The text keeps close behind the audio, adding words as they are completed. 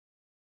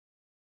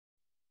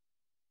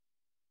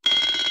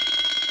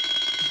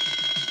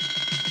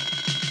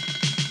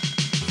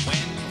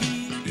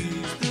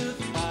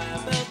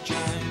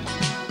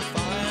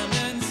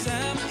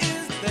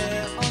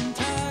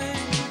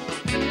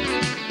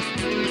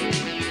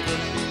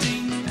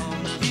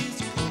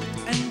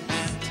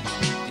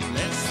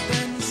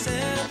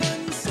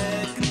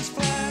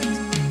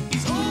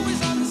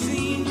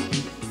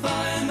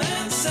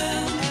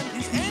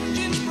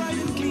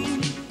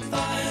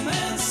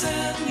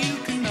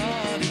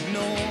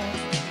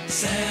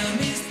Sam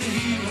is the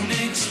hero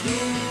next door.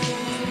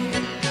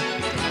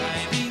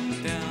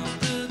 Driving down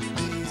the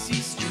busy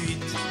street,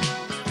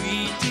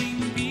 greeting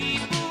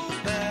people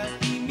that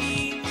he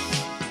meets.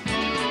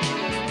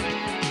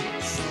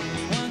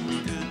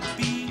 Someone could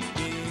be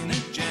in a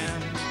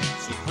jam,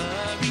 so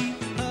hurry,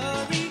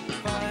 hurry,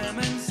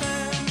 Fireman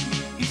Sam.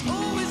 He's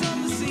always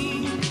on the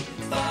scene,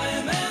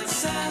 Fireman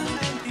Sam.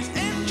 And his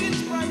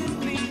engine's bright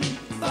and clean,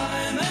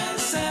 Fireman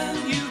Sam,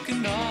 you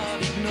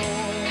cannot ignore.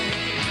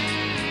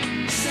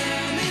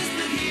 Sam is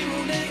the hero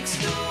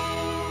next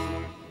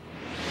door.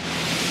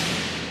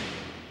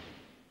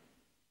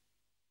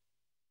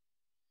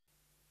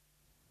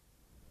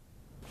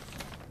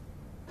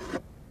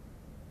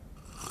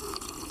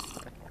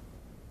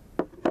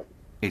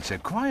 It's a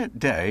quiet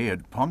day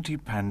at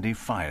Pontypandy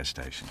Fire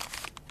Station.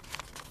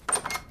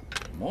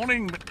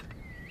 Morning.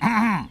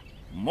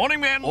 Morning,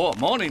 men. Oh,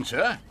 morning,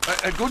 sir.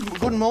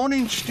 Good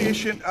morning,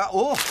 Station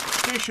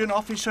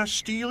Officer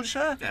Steele,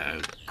 sir.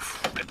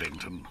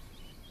 Cribbington.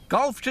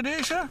 Golf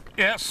today, sir?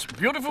 Yes,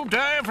 beautiful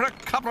day for a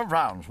couple of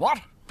rounds. What?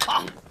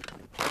 Ah,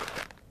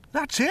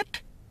 That's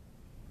it?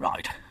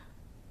 right.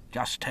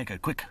 Just take a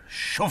quick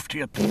shove to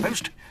your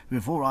post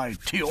before I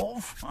tee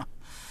off.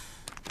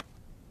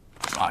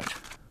 Right.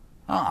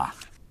 I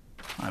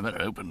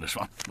better open this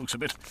one. Looks a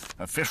bit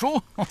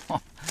official.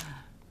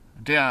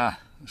 Dear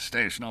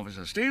Station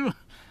Officer Steele,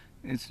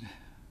 it's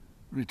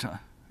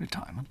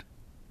retirement.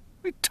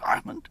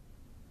 Retirement?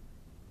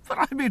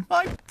 But I'm in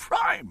my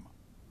prime.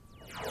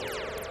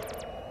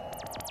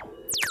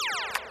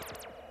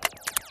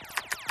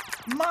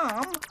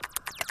 Mum,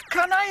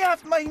 can I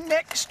have my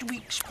next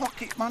week's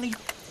pocket money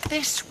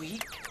this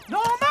week?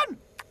 Norman,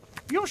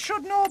 you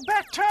should know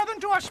better than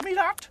to ask me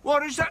that.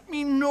 What does that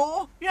mean,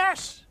 no?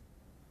 Yes.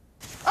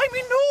 I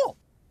mean no.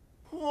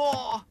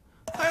 Oh,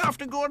 I'll have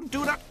to go and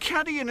do that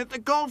caddying at the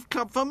golf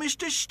club for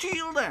Mr.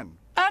 Steele then.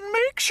 And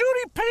make sure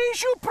he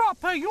pays you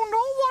proper. You know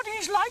what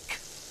he's like.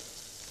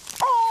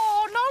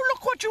 Oh, now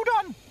look what you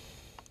done.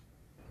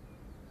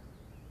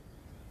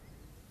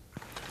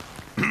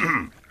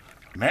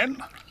 Men,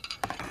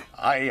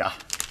 I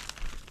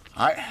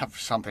have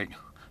something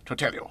to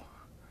tell you.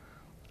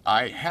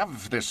 I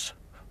have this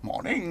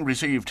morning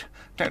received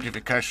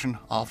notification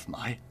of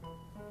my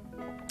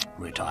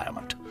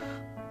retirement.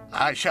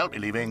 I shall be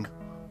leaving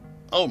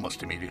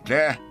almost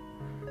immediately.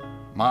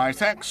 My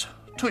thanks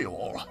to you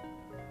all.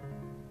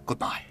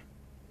 Goodbye.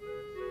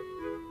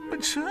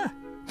 But, sir,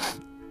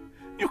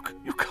 you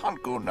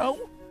can't go now.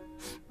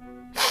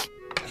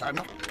 Yes, I'm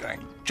not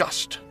going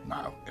just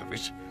now,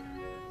 Elvis.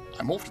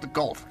 I'm off to the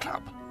golf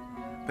club.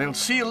 They'll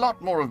see a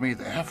lot more of me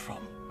there from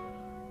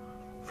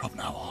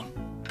now on.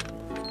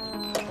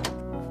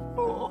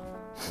 Oh,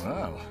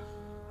 Well,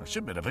 that's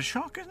a bit of a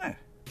shock, isn't it?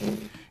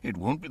 It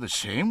won't be the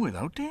same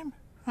without him.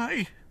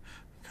 aye.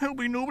 There'll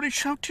be nobody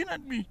shouting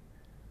at me.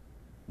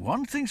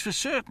 One thing's for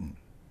certain.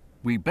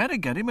 We better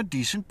get him a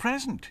decent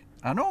present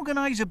and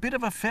organise a bit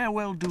of a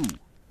farewell do.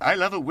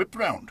 I'll have a whip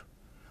round.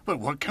 But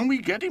what can we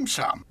get him,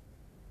 Sam?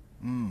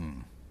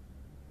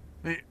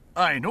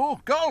 I know,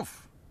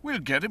 golf. We'll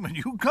get him a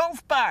new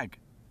golf bag.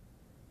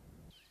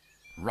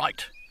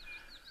 Right.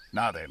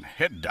 Now then,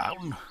 head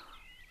down.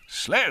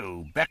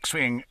 Slow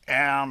backswing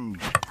and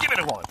give it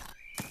a whirl.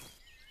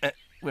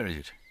 Where is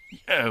it?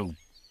 Oh,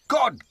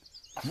 God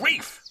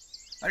grief!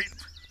 I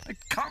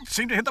can't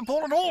seem to hit the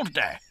ball at all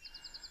today.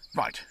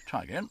 Right,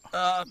 try again.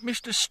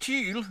 Mr.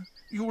 Steele,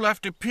 you'll have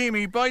to pay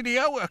me by the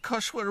hour,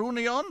 'cause we're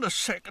only on the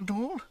second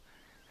hole.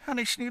 And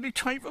it's nearly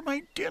time for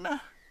my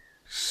dinner.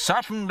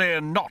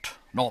 Certainly not,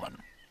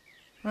 Norman.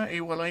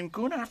 Right, well, I'm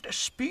going to have to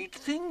speed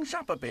things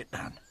up a bit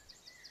then.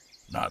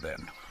 Now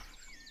then.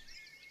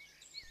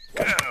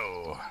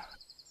 Go!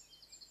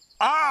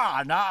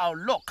 Now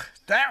look,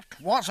 that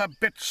was a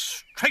bit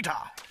straighter.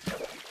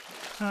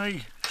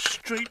 Aye,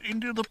 straight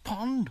into the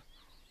pond.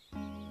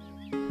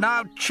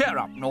 Now cheer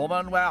up,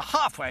 Norman, we're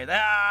halfway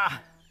there.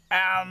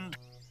 And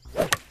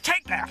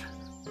take that.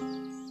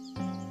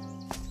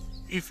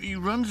 If he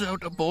runs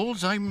out of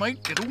balls, I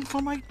might get home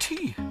for my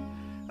tea.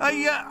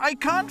 I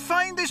can't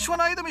find this one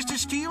either, Mr.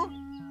 Steele.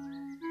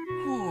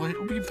 Oh,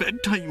 it'll be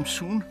bedtime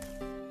soon.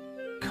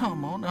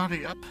 Come on,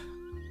 hurry up.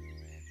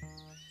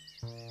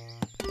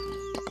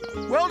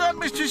 Well done,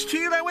 Mr.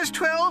 Steele. I was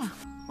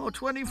 12. Or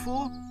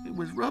 24. It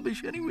was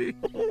rubbish anyway.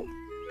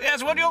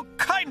 Yes, will you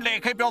kindly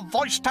keep your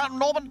voice down,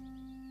 Norman?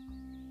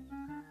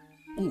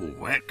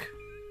 Oh, heck.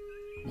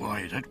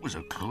 Why, that was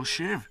a close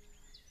shave.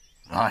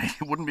 Aye,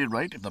 it wouldn't be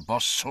right if the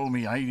boss saw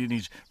me hiding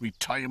his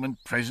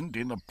retirement present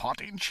in the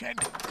potting shed.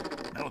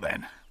 Now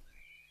then.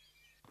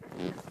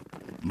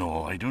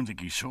 No, I don't think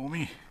he saw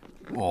me.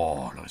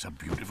 Oh, that's a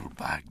beautiful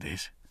bag,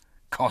 this.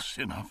 Costs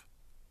enough.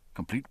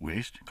 Complete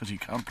waste, because he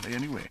can't play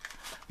anyway.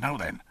 Now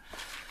then.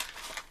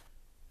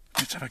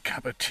 Let's have a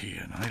cup of tea,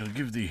 and I'll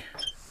give the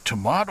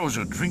tomatoes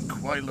a drink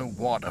while the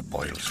water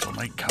boils for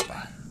my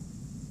cuppa.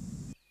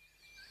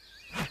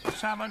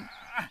 7,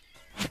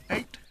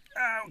 8.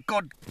 Oh,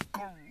 good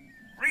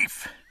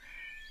grief.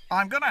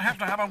 I'm going to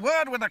have a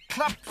word with the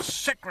club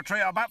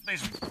secretary about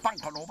this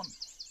bunker, Norman.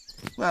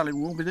 Well, it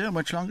won't be there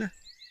much longer.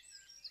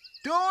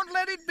 Don't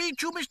let it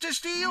beat you, Mr.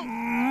 Steele.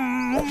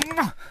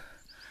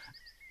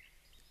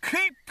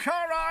 Keep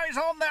your eyes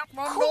on that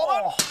one,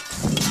 Norman.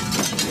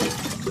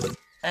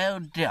 Oh,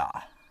 dear.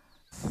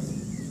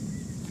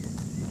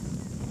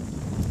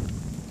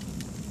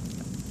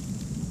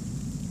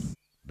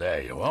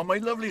 There you are, my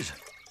lovelies.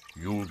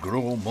 You'll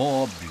grow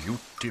more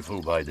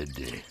beautiful by the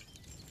day.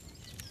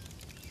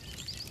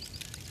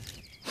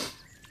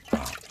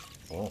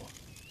 Oh,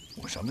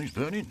 something's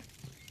burning.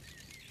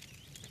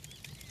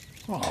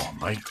 Oh,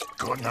 my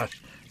goodness.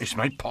 It's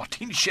my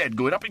potting shed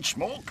going up in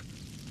smoke.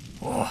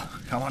 Oh,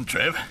 come on,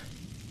 Trev.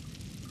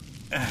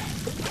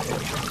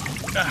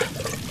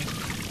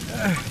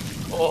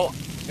 Oh,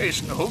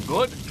 it's no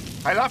good.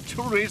 I'll have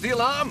to raise the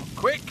alarm,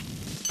 quick.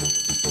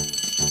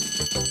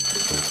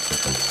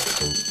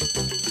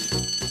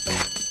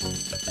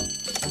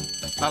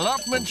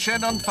 Allotment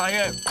shed on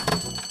fire.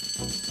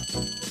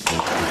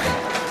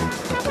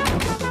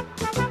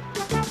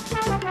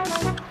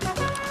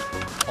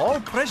 All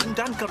present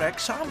and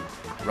correct, Sam.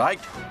 Right,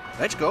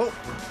 let's go.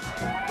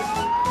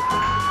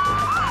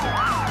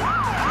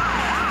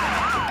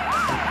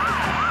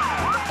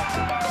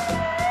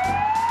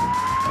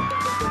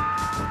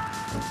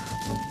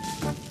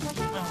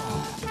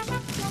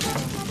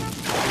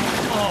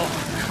 Oh,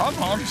 come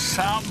on,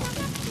 Sam.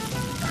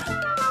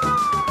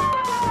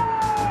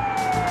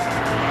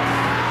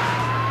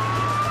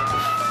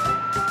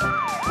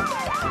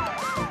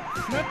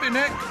 Flipping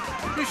heck,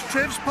 this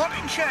Trev's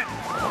potting shed.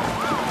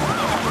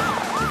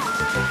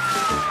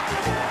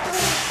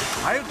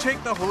 I'll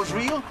take the hose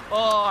reel.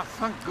 Oh,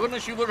 thank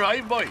goodness you've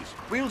arrived, boys.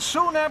 We'll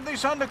soon have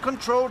this under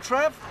control,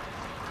 Trev.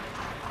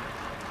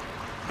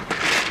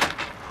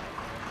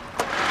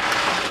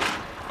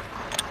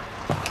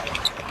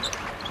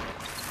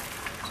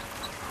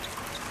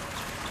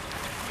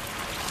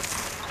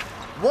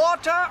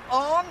 Water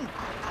on.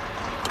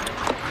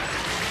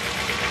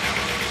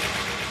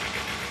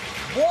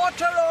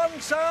 Water on,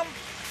 Sam.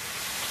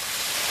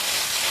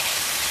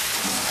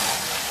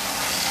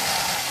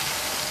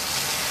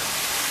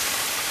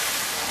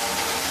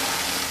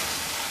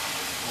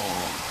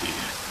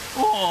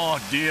 Oh,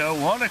 dear,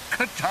 what a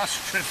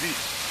catastrophe.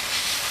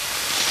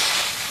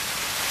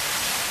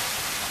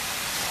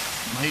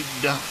 My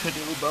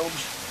daffodil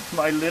bulbs,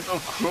 my little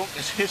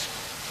crocuses.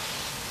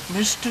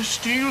 Mr.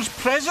 Steele's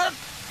present.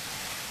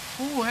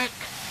 Oh, heck.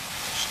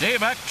 Stay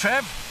back,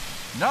 Trev.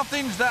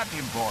 Nothing's that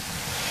important.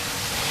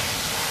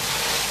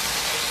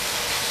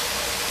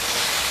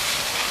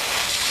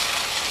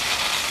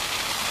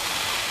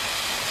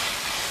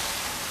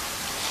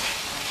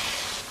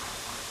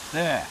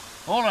 There,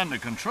 all under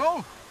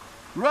control.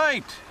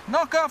 Right,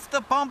 knock off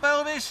the pump,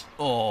 Elvis.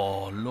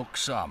 Oh, look,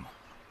 Sam.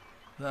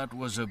 That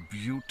was a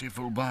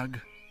beautiful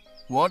bag.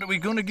 What are we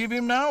going to give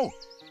him now?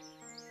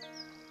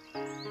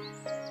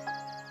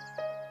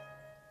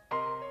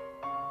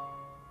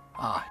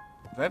 Ah,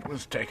 that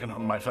was taken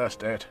on my first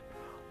day at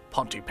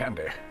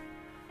Pontypandy.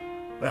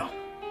 Well,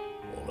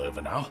 all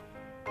over now.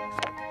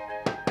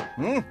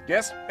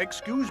 Yes,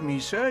 excuse me,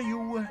 sir.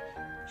 You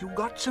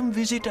got some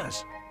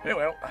visitors. Very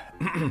well.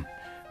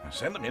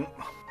 Send them in.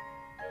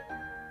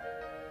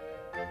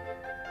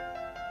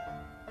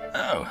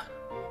 Oh,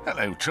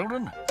 hello,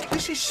 children.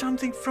 This is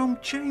something from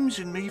James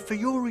and me for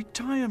your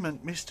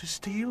retirement, Mr.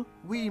 Steele.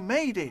 We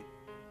made it.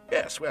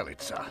 Yes, well,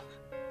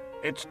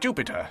 it's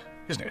Jupiter,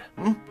 isn't it?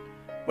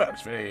 Well,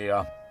 it's very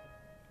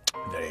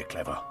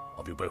clever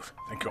of you both.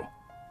 Thank you.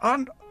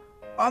 And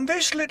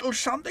this little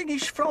something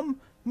is from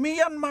me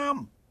and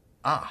Mum.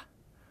 Ah,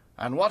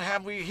 and what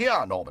have we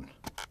here, Norman?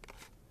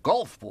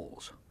 Golf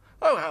balls.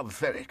 Oh, how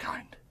very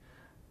kind.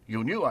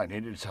 You knew I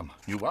needed some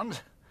new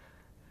ones.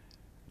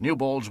 New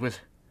balls with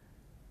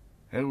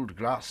old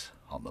grass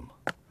on them.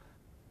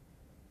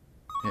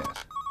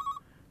 Yes.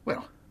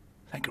 Well,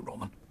 thank you,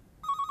 Norman.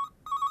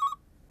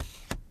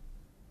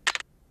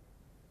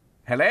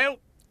 Hello,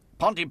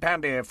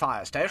 Pontypandy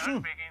Fire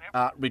Station.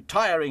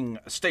 Retiring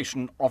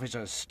Station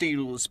Officer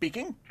Steele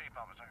speaking. Chief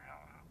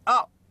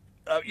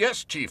Officer.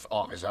 Yes, Chief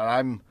Officer,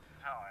 I'm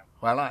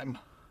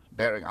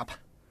bearing up.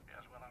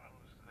 Yes, well, I know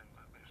this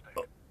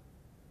mistake.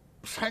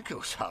 Thank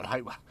you, sir.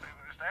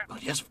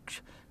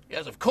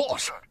 Yes, of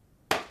course.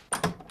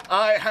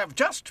 I have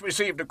just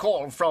received a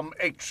call from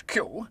HQ,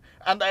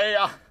 and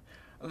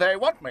they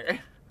want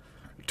me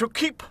to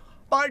keep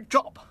my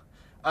job.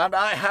 And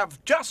I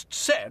have just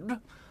said,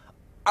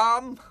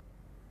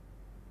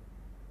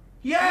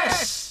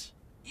 yes!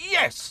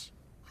 Yes!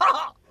 Ha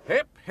ha!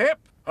 Hip, hip,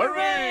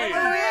 hooray!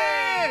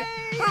 Hooray!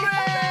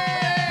 Hooray!